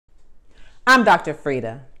I'm Dr.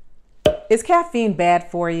 Frita. Is caffeine bad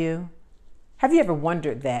for you? Have you ever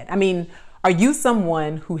wondered that? Are you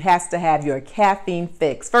someone who has to have your caffeine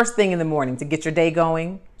fix first thing in the morning to get your day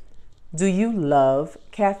going? Do you love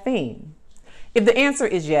caffeine? If the answer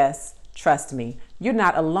is yes, trust me, you're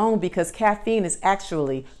not alone, because caffeine is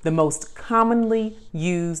actually the most commonly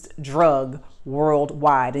used drug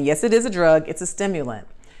worldwide. And yes, it is a drug, it's a stimulant.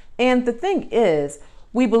 And the thing is,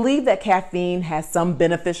 we believe that caffeine has some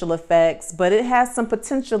beneficial effects, but it has some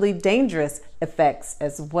potentially dangerous effects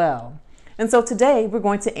as well. And so today we're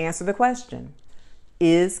going to answer the question,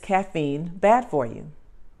 is caffeine bad for you?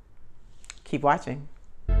 Keep watching.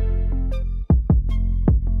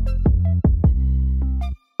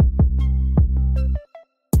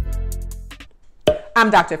 I'm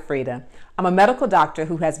Dr. Frita. I'm a medical doctor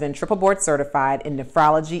who has been triple board certified in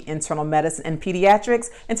nephrology, internal medicine, and pediatrics.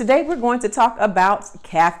 And today we're going to talk about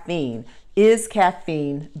caffeine. Is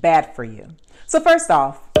caffeine bad for you? So first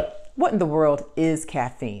off, what in the world is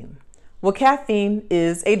caffeine? Well, caffeine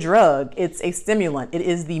is a drug. It's a stimulant. It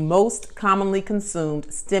is the most commonly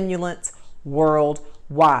consumed stimulant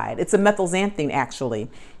worldwide. It's a methylxanthine, actually.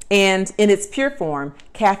 And in its pure form,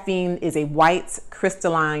 caffeine is a white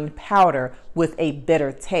crystalline powder with a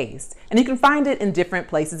bitter taste. And you can find it in different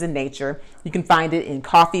places in nature. You can find it in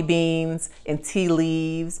coffee beans, in tea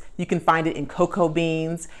leaves. You can find it in cocoa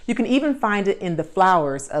beans. You can even find it in the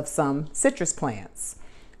flowers of some citrus plants.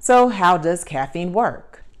 So how does caffeine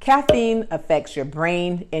work? Caffeine affects your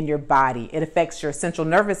brain and your body. It affects your central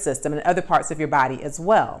nervous system and other parts of your body as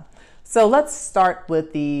well. So let's start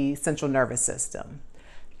with the central nervous system.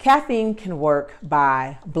 Caffeine can work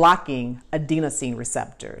by blocking adenosine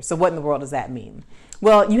receptors. So what in the world does that mean?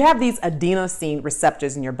 Well, you have these adenosine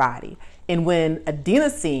receptors in your body, and when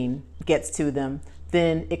adenosine gets to them,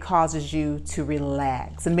 then it causes you to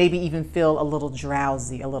relax and maybe even feel a little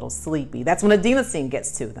drowsy, a little sleepy. That's when adenosine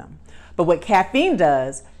gets to them. But what caffeine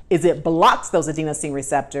does is it blocks those adenosine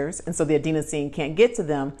receptors, and so the adenosine can't get to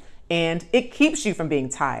them, and it keeps you from being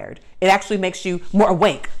tired. It actually makes you more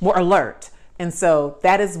awake, more alert. And so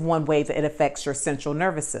that is one way that it affects your central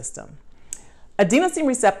nervous system. Adenosine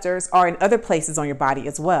receptors are in other places on your body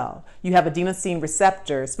as well. You have adenosine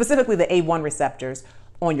receptors, specifically the A1 receptors,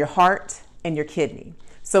 on your heart and your kidney.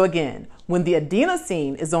 So again, when the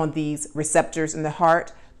adenosine is on these receptors in the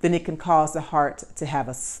heart, then it can cause the heart to have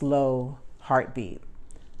a slow heartbeat.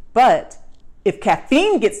 But if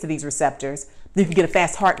caffeine gets to these receptors, then you can get a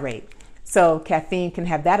fast heart rate. So caffeine can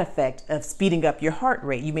have that effect of speeding up your heart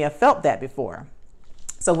rate. You may have felt that before.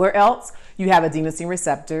 So where else? You have adenosine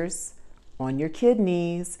receptors on your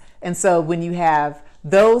kidneys. And so when you have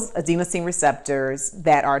those adenosine receptors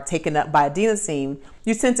that are taken up by adenosine,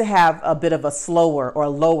 you tend to have a bit of a slower or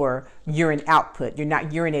lower urine output. You're not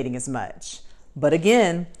urinating as much. But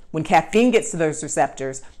again, when caffeine gets to those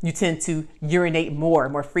receptors, you tend to urinate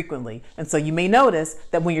more frequently. And so you may notice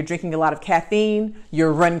that when you're drinking a lot of caffeine,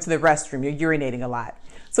 you're running to the restroom, you're urinating a lot.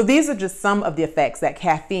 So these are just some of the effects that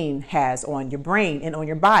caffeine has on your brain and on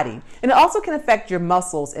your body. And it also can affect your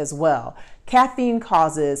muscles as well. Caffeine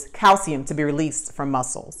causes calcium to be released from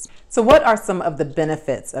muscles. So what are some of the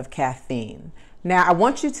benefits of caffeine? Now, I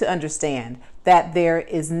want you to understand that there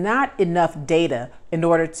is not enough data in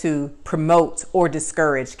order to promote or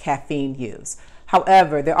discourage caffeine use.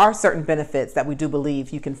 However, there are certain benefits that we do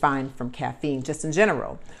believe you can find from caffeine just in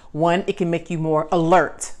general. One, it can make you more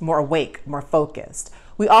alert, more awake, more focused.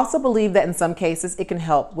 We also believe that in some cases it can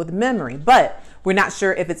help with memory, but we're not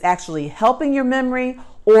sure if it's actually helping your memory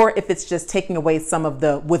or if it's just taking away some of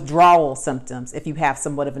the withdrawal symptoms if you have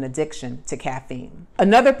somewhat of an addiction to caffeine.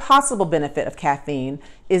 Another possible benefit of caffeine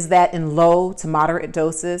is that in low to moderate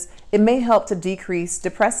doses, it may help to decrease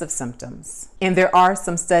depressive symptoms. And there are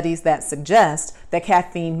some studies that suggest that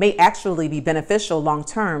caffeine may actually be beneficial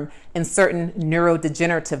long-term in certain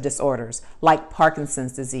neurodegenerative disorders like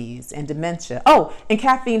Parkinson's disease and dementia. Oh, and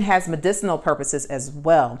caffeine has medicinal purposes as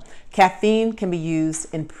well. Caffeine can be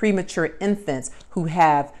used in premature infants who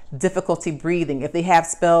have difficulty breathing. If they have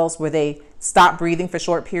spells where they stop breathing for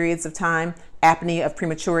short periods of time, apnea of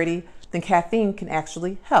prematurity, then caffeine can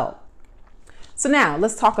actually help. So now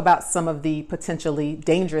let's talk about some of the potentially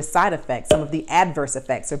dangerous side effects, some of the adverse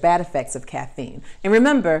effects or bad effects of caffeine. And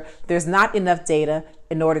remember, there's not enough data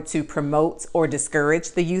in order to promote or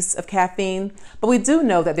discourage the use of caffeine, but we do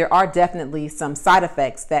know that there are definitely some side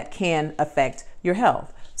effects that can affect your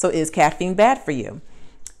health. So is caffeine bad for you?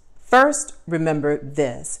 First, remember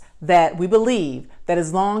this, that we believe that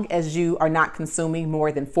as long as you are not consuming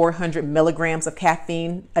more than 400 milligrams of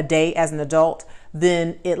caffeine a day as an adult,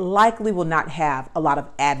 then it likely will not have a lot of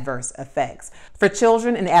adverse effects. For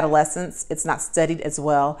children and adolescents, it's not studied as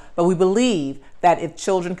well, but we believe that if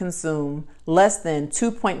children consume less than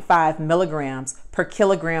 2.5 milligrams per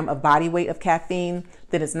kilogram of body weight of caffeine,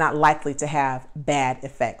 then it's not likely to have bad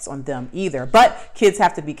effects on them either. But kids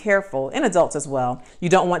have to be careful, and adults as well. You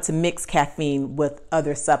don't want to mix caffeine with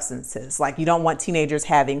other substances. Like you don't want teenagers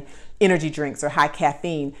having energy drinks or high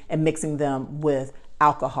caffeine and mixing them with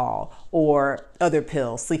alcohol or other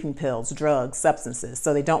pills, sleeping pills, drugs, substances.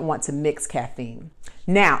 So they don't want to mix caffeine.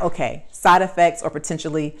 Now, okay, side effects or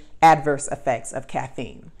potentially adverse effects of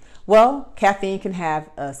caffeine. Well, caffeine can have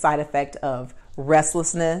a side effect of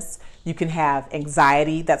restlessness. You can have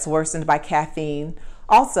anxiety that's worsened by caffeine.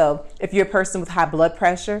 Also, if you're a person with high blood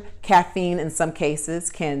pressure, caffeine in some cases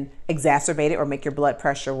can exacerbate it or make your blood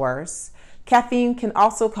pressure worse. Caffeine can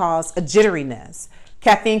also cause a jitteriness.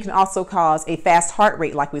 Caffeine can also cause a fast heart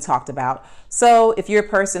rate like we talked about. So if you're a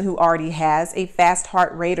person who already has a fast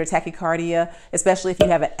heart rate or tachycardia, especially if you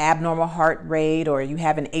have an abnormal heart rate or you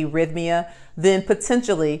have an arrhythmia, then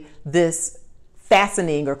potentially this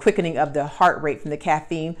fastening or quickening of the heart rate from the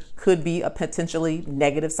caffeine could be a potentially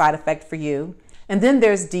negative side effect for you. And then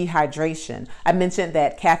there's dehydration. I mentioned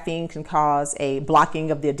that caffeine can cause a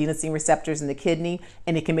blocking of the adenosine receptors in the kidney,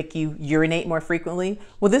 and it can make you urinate more frequently.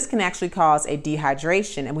 Well, this can actually cause a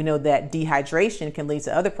dehydration, and we know that dehydration can lead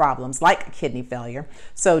to other problems like kidney failure.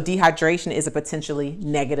 So dehydration is a potentially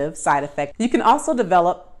negative side effect. You can also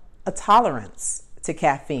develop a tolerance to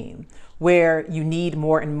caffeine, where you need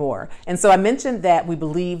more and more. And so I mentioned that we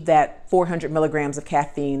believe that 400 milligrams of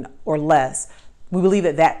caffeine or less, we believe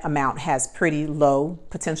that that amount has pretty low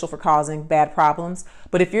potential for causing bad problems.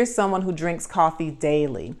 But if you're someone who drinks coffee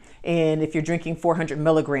daily, and if you're drinking 400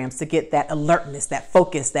 milligrams to get that alertness, that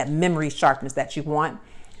focus, that memory sharpness that you want,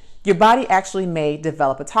 your body actually may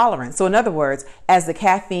develop a tolerance. So in other words, as the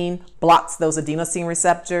caffeine blocks those adenosine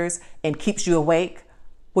receptors and keeps you awake,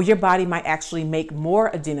 well, your body might actually make more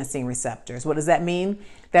adenosine receptors. What does that mean?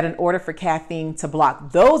 That in order for caffeine to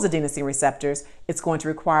block those adenosine receptors, it's going to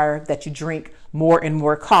require that you drink more and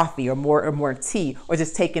more coffee or more tea, or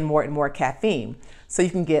just take in more and more caffeine. So you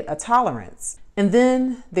can get a tolerance. And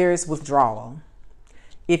then there's withdrawal.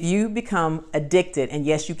 If you become addicted, and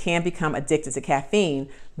yes, you can become addicted to caffeine,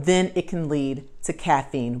 then it can lead to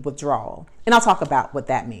caffeine withdrawal. And I'll talk about what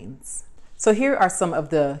that means. So here are some of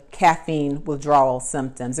the caffeine withdrawal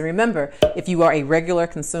symptoms. And remember, if you are a regular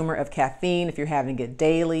consumer of caffeine, if you're having it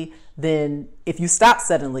daily, then if you stop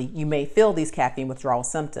suddenly, you may feel these caffeine withdrawal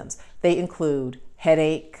symptoms. They include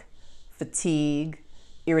headache, fatigue,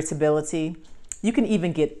 irritability. You can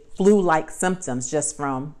even get flu-like symptoms just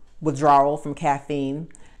from withdrawal from caffeine.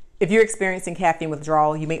 If you're experiencing caffeine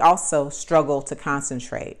withdrawal, you may also struggle to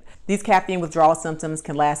concentrate. These caffeine withdrawal symptoms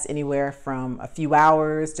can last anywhere from a few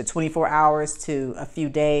hours to 24 hours to a few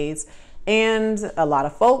days. And a lot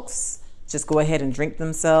of folks just go ahead and drink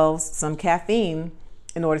themselves some caffeine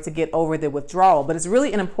in order to get over the withdrawal. But it's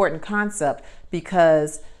really an important concept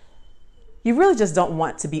because you really just don't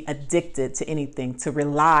want to be addicted to anything, to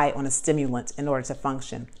rely on a stimulant in order to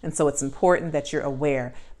function. And so it's important that you're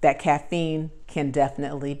aware that caffeine can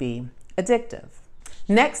definitely be addictive.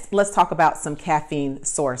 Next, let's talk about some caffeine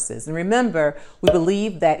sources. And remember, we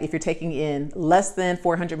believe that if you're taking in less than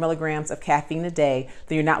 400 milligrams of caffeine a day,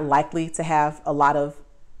 then you're not likely to have a lot of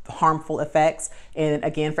harmful effects. And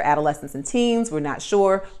again, for adolescents and teens, we're not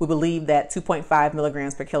sure. We believe that 2.5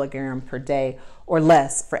 milligrams per kilogram per day or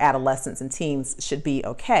less for adolescents and teens should be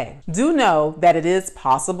okay. Do know that it is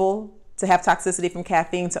possible to have toxicity from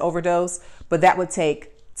caffeine to overdose, but that would take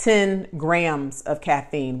 10 grams of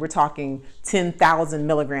caffeine. We're talking 10,000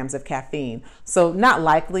 milligrams of caffeine. So not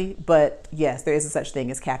likely, but yes, there is a such thing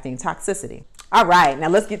as caffeine toxicity. All right, now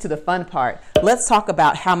let's get to the fun part. Let's talk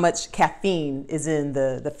about how much caffeine is in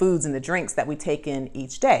the foods and the drinks that we take in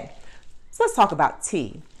each day. So let's talk about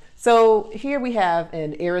tea. So here we have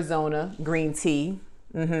an Arizona green tea.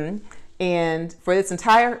 And for this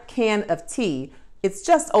entire can of tea, it's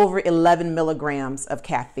just over 11 milligrams of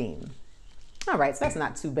caffeine. All right, so that's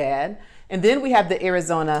not too bad. And then we have the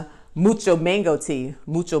Arizona Mucho Mango tea,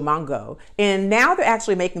 Mucho Mango. And now they're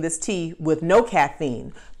actually making this tea with no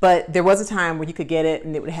caffeine, but there was a time where you could get it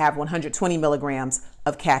and it would have 120 milligrams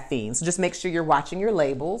of caffeine. So just make sure you're watching your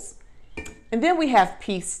labels. And then we have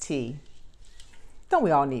peace tea. Don't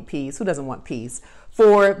we all need peace? Who doesn't want peace?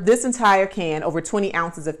 For this entire can, over 20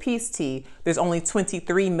 ounces of peace tea, there's only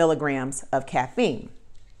 23 milligrams of caffeine.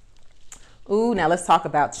 Ooh, now let's talk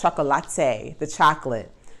about chocolate, the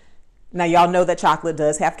chocolate. Now, y'all know that chocolate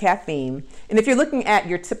does have caffeine. And if you're looking at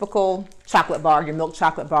your typical chocolate bar, your milk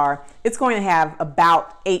chocolate bar, it's going to have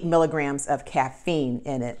about 8 milligrams of caffeine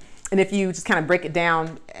in it. And if you just kind of break it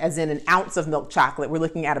down as in an ounce of milk chocolate, we're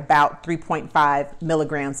looking at about 3.5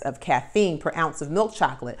 milligrams of caffeine per ounce of milk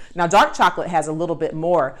chocolate. Now, dark chocolate has a little bit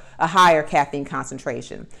more, a higher caffeine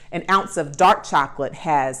concentration. An ounce of dark chocolate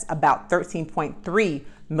has about 13.3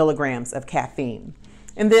 milligrams of caffeine.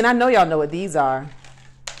 And then I know y'all know what these are.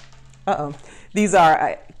 These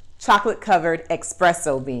are chocolate-covered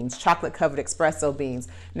espresso beans, chocolate-covered espresso beans.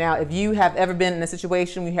 Now, if you have ever been in a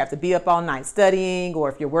situation where you have to be up all night studying, or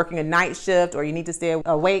if you're working a night shift, or you need to stay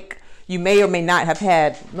awake, you may or may not have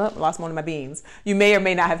had, lost one of my beans. You may or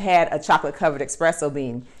may not have had a chocolate-covered espresso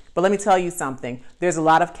bean. But let me tell you something. There's a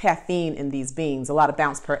lot of caffeine in these beans, a lot of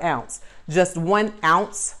bounce per ounce. Just 1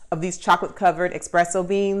 ounce of these chocolate-covered espresso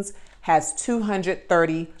beans has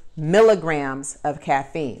 230 milligrams of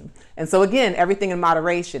caffeine. And so again, everything in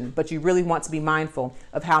moderation, but you really want to be mindful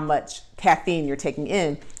of how much caffeine you're taking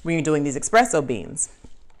in when you're doing these espresso beans.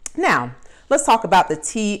 Now, let's talk about the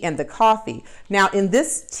tea and the coffee. Now, in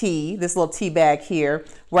this tea, this little tea bag here,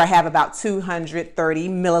 where I have about 230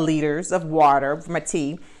 milliliters of water for my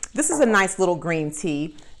tea, this is a nice little green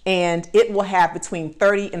tea, and it will have between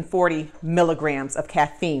 30 and 40 milligrams of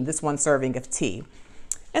caffeine, this one serving of tea.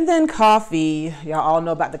 And then coffee, y'all all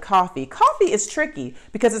know about the coffee. Coffee is tricky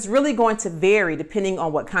because it's really going to vary depending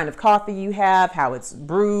on what kind of coffee you have, how it's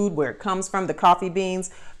brewed, where it comes from, the coffee beans.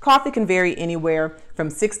 Coffee can vary anywhere from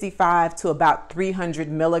 65 to about 300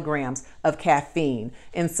 milligrams of caffeine.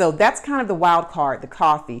 And so that's kind of the wild card, the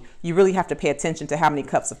coffee. You really have to pay attention to how many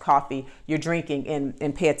cups of coffee you're drinking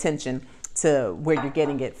and pay attention to where you're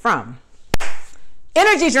getting it from.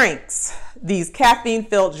 Energy drinks, these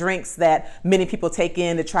caffeine-filled drinks that many people take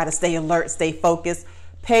in to try to stay alert, stay focused.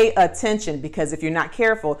 Pay attention, because if you're not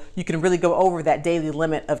careful, you can really go over that daily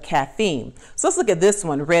limit of caffeine. So let's look at this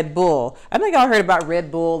one, Red Bull. I know y'all heard about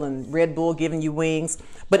Red Bull and Red Bull giving you wings,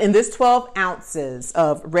 but in this 12 ounces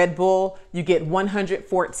of Red Bull, you get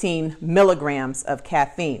 114 milligrams of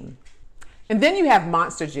caffeine. And then you have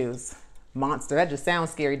Monster Juice. Monster, that just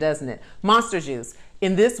sounds scary, doesn't it? Monster Juice.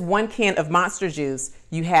 In this 1 can of Monster Juice,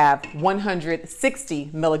 you have 160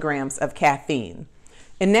 milligrams of caffeine.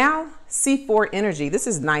 And now C4 Energy. This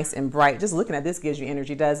is nice and bright. Just looking at this gives you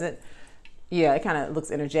energy, does it? Yeah, it kind of looks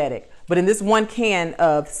energetic. But in this 1 can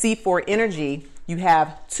of C4 Energy, you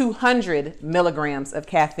have 200 milligrams of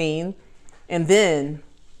caffeine. And then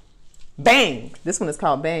Bang. This one is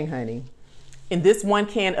called Bang, honey. In this 1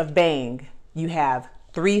 can of Bang, you have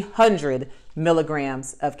 300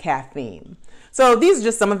 milligrams of caffeine. So these are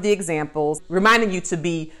just some of the examples, reminding you to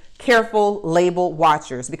be careful label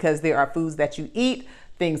watchers, because there are foods that you eat,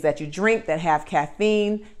 things that you drink that have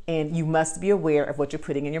caffeine, and you must be aware of what you're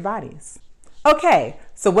putting in your bodies. Okay,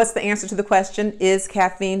 so what's the answer to the question, is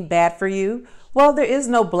caffeine bad for you? Well, there is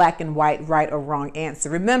no black and white, right or wrong answer.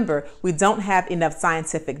 Remember, we don't have enough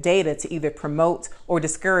scientific data to either promote or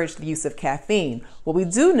discourage the use of caffeine. What we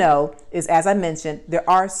do know is, as I mentioned, there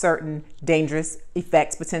are certain dangerous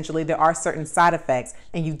effects, potentially. There are certain side effects,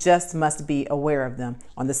 and you just must be aware of them.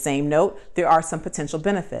 On the same note, there are some potential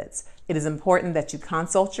benefits. It is important that you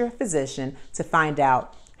consult your physician to find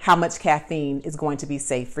out how much caffeine is going to be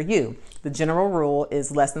safe for you. The general rule is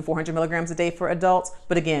less than 400 milligrams a day for adults,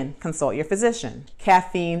 but again, consult your physician.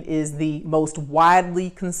 Caffeine is the most widely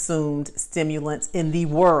consumed stimulant in the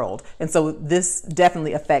world, and so this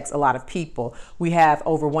definitely affects a lot of people. We have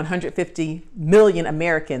over 150 million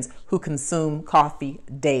Americans who consume coffee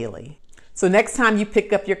daily. So next time you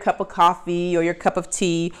pick up your cup of coffee or your cup of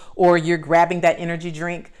tea, or you're grabbing that energy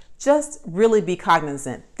drink, just really be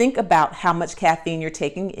cognizant. Think about how much caffeine you're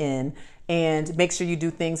taking in, and make sure you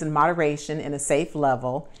do things in moderation, in a safe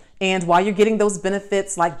level. And while you're getting those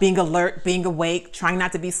benefits like being alert, being awake, trying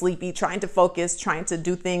not to be sleepy, trying to focus, trying to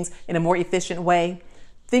do things in a more efficient way,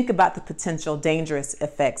 think about the potential dangerous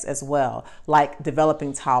effects as well, like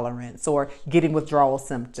developing tolerance, or getting withdrawal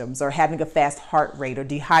symptoms, or having a fast heart rate, or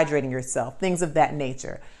dehydrating yourself, things of that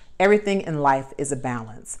nature. Everything in life is a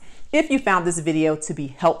balance. If you found this video to be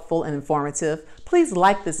helpful and informative, please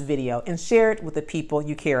like this video and share it with the people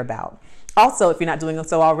you care about. Also, if you're not doing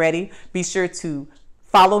so already, be sure to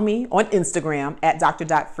follow me on Instagram at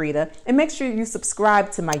dr.frita, and make sure you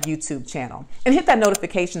subscribe to my YouTube channel and hit that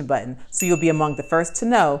notification button so you'll be among the first to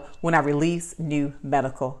know when I release new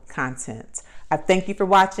medical content. I thank you for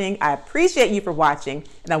watching. I appreciate you for watching,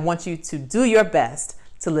 and I want you to do your best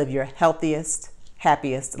to live your healthiest,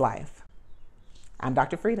 happiest life. I'm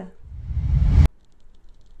Dr. Frita.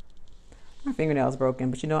 My fingernail is broken,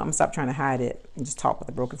 but you know what? I'm gonna stop trying to hide it and just talk with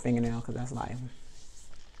a broken fingernail, because that's life.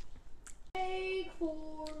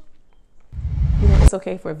 it's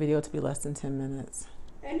okay for a video to be less than 10 minutes.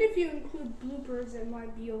 And if you include bloopers, it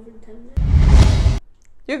might be over 10 minutes.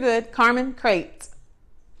 You're good. Carmen, crate.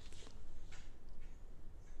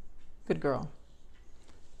 Good girl.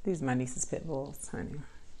 These are my niece's pit bulls, honey.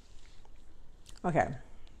 Okay.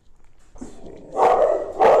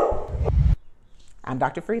 I'm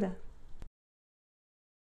Dr. Frita.